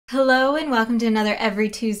Hello and welcome to another Every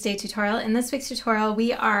Tuesday tutorial. In this week's tutorial,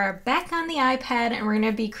 we are back on the iPad and we're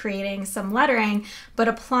going to be creating some lettering, but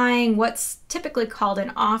applying what's typically called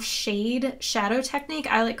an off-shade shadow technique.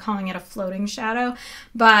 I like calling it a floating shadow,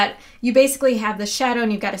 but you basically have the shadow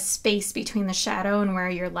and you've got a space between the shadow and where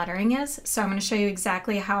your lettering is. So I'm going to show you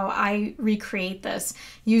exactly how I recreate this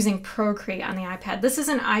using Procreate on the iPad. This is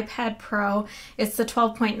an iPad Pro. It's the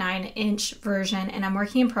 12.9-inch version and I'm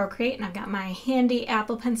working in Procreate and I've got my handy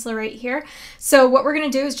Apple Pencil right here. So what we're going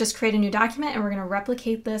to do is just create a new document and we're going to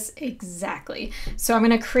replicate this exactly. So I'm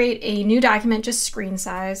going to create a new document, just screen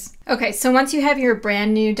size. Okay, so once you have your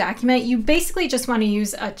brand new document, you basically just want to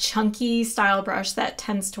use a chunky style brush that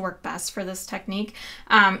tends to work best for this technique.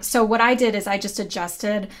 So what I did is I just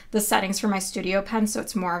adjusted the settings for my studio pen so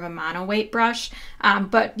it's more of a mono weight brush,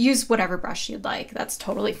 but use whatever brush you'd like. That's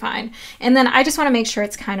totally fine. And then I just want to make sure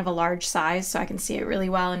it's kind of a large size so I can see it really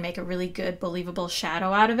well and make a really good believable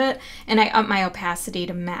shadow out of it. And I up my opacity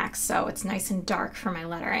to max so it's nice and dark for my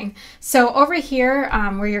lettering. So over here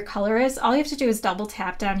where your color is, all you have to do is double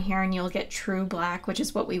tap down here and you'll get true black, which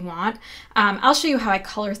is what we want. I'll show you how I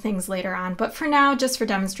color things later on, but for now, just for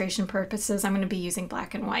demonstration purposes, I'm going to be using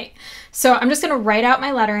black and white. So I'm just going to write out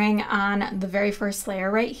my lettering on the very first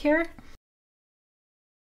layer right here.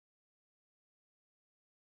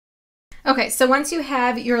 Okay, so once you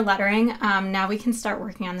have your lettering, now we can start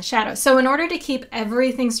working on the shadow. So in order to keep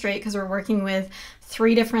everything straight, because we're working with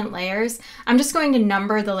 3 different layers, I'm just going to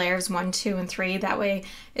number the layers 1, 2, and 3. That way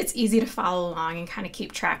it's easy to follow along and kind of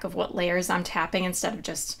keep track of what layers I'm tapping instead of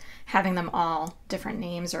just having them all different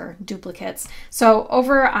names or duplicates. So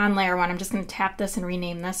over on layer 1, I'm just going to tap this and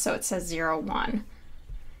rename this so it says 0, 1.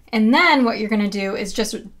 And then what you're going to do is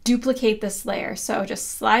just duplicate this layer. So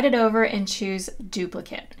just slide it over and choose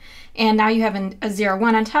duplicate. And now you have a 0,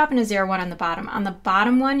 1 on top and a 0, 1 on the bottom. On the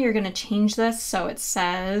bottom one, you're going to change this so it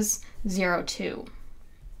says 0, 2.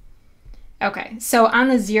 Okay, so on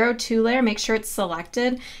the 0, 2 layer, make sure it's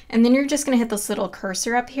selected, and then you're just going to hit this little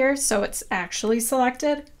cursor up here so it's actually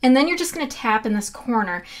selected. And then you're just going to tap in this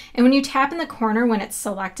corner. And when you tap in the corner when it's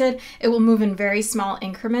selected, it will move in very small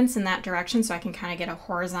increments in that direction so I can kind of get a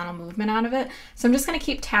horizontal movement out of it. So I'm just going to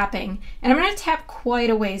keep tapping, and I'm going to tap quite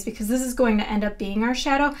a ways because this is going to end up being our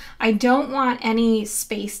shadow. I don't want any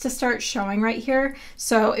space to start showing right here.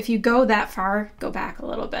 So if you go that far, go back a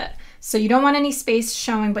little bit. So you don't want any space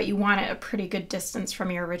showing, but you want it a pretty good distance from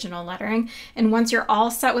your original lettering. And once you're all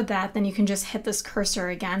set with that, then you can just hit this cursor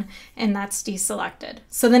again, and that's deselected.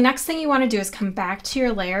 So the next thing you want to do is come back to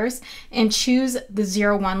your layers and choose the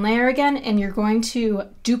 0, 1 layer again, and you're going to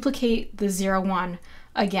duplicate the 0, 1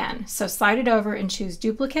 again. So slide it over and choose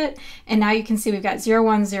duplicate, and now you can see we've got 0,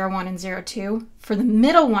 1, 0, 1, and 0, 2. For the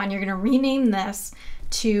middle one, you're going to rename this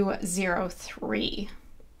to 0, 3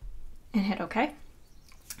 and hit OK.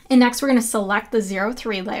 And next we're going to select the 0,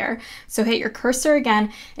 3 layer. So hit your cursor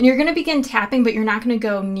again, and you're going to begin tapping, but you're not going to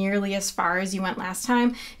go nearly as far as you went last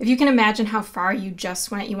time. If you can imagine how far you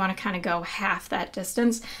just went, you want to kind of go half that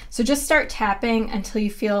distance. So just start tapping until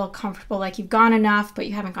you feel comfortable, like you've gone enough, but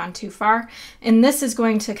you haven't gone too far. And this is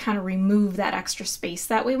going to kind of remove that extra space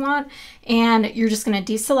that we want. And you're just going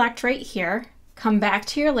to deselect right here. Come back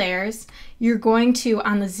to your layers. You're going to,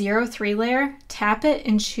 on the 0, 3 layer, tap it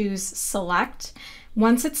and choose select.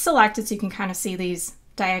 Once it's selected, so you can kind of see these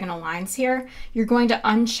diagonal lines here, you're going to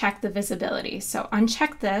uncheck the visibility. So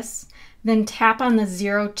uncheck this, then tap on the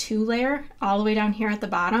 0, 2 layer all the way down here at the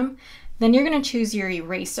bottom. Then you're going to choose your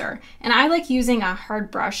eraser. And I like using a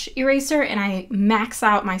hard brush eraser, and I max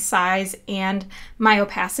out my size and my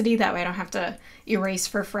opacity. That way I don't have to erase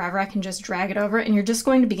for forever. I can just drag it over, and you're just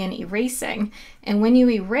going to begin erasing. And when you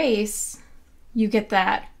erase, you get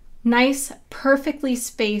that nice, perfectly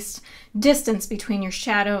spaced distance between your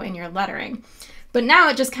shadow and your lettering. But now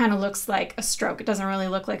it just kind of looks like a stroke. It doesn't really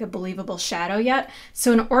look like a believable shadow yet.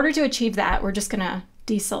 So in order to achieve that, we're just going to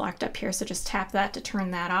deselect up here. So just tap that to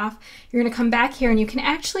turn that off. You're going to come back here and you can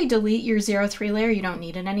actually delete your 0, 3 layer. You don't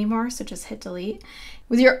need it anymore. So just hit delete.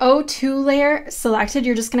 With your 0, 2 layer selected,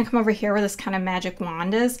 you're just going to come over here where this kind of magic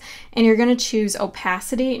wand is, and you're going to choose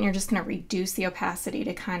opacity, and you're just going to reduce the opacity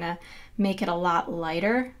to kind of make it a lot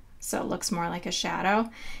lighter, so it looks more like a shadow.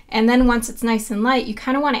 And then once it's nice and light, you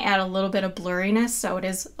kind of want to add a little bit of blurriness so it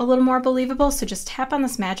is a little more believable. So just tap on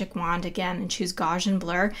this magic wand again and choose Gaussian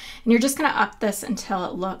blur. And you're just going to up this until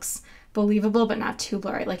it looks believable but not too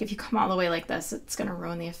blurry. Like if you come all the way like this, it's going to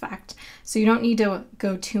ruin the effect. So you don't need to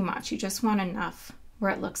go too much. You just want enough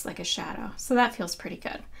where it looks like a shadow. So that feels pretty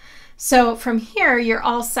good. So from here, you're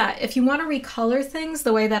all set. If you want to recolor things,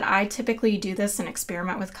 the way that I typically do this and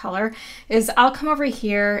experiment with color is I'll come over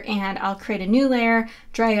here and I'll create a new layer,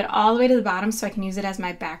 drag it all the way to the bottom so I can use it as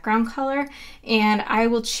my background color. And I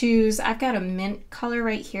will choose, I've got a mint color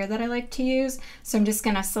right here that I like to use. So I'm just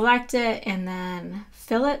gonna select it and then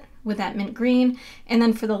fill it with that mint green. And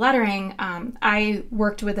then for the lettering, I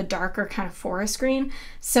worked with a darker kind of forest green.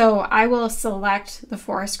 So I will select the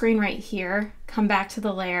forest green right here, come back to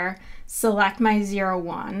the layer, select my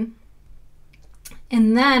 01,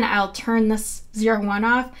 and then I'll turn this 01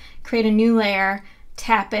 off, create a new layer,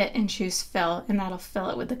 tap it and choose fill, and that'll fill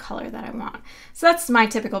it with the color that I want. So that's my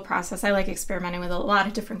typical process. I like experimenting with a lot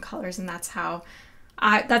of different colors, and that's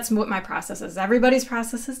what my process is. Everybody's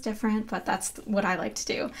process is different, but that's what I like to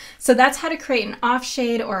do. So that's how to create an off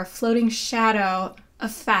shade or a floating shadow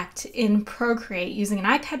effect in Procreate using an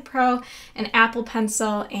iPad Pro, an Apple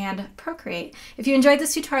Pencil, and Procreate. If you enjoyed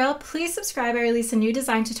this tutorial, please subscribe. I release a new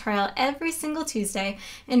design tutorial every single Tuesday.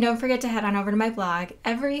 And don't forget to head on over to my blog,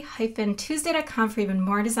 every-tuesday.com, for even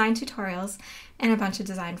more design tutorials and a bunch of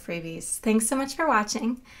design freebies. Thanks so much for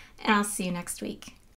watching, and I'll see you next week.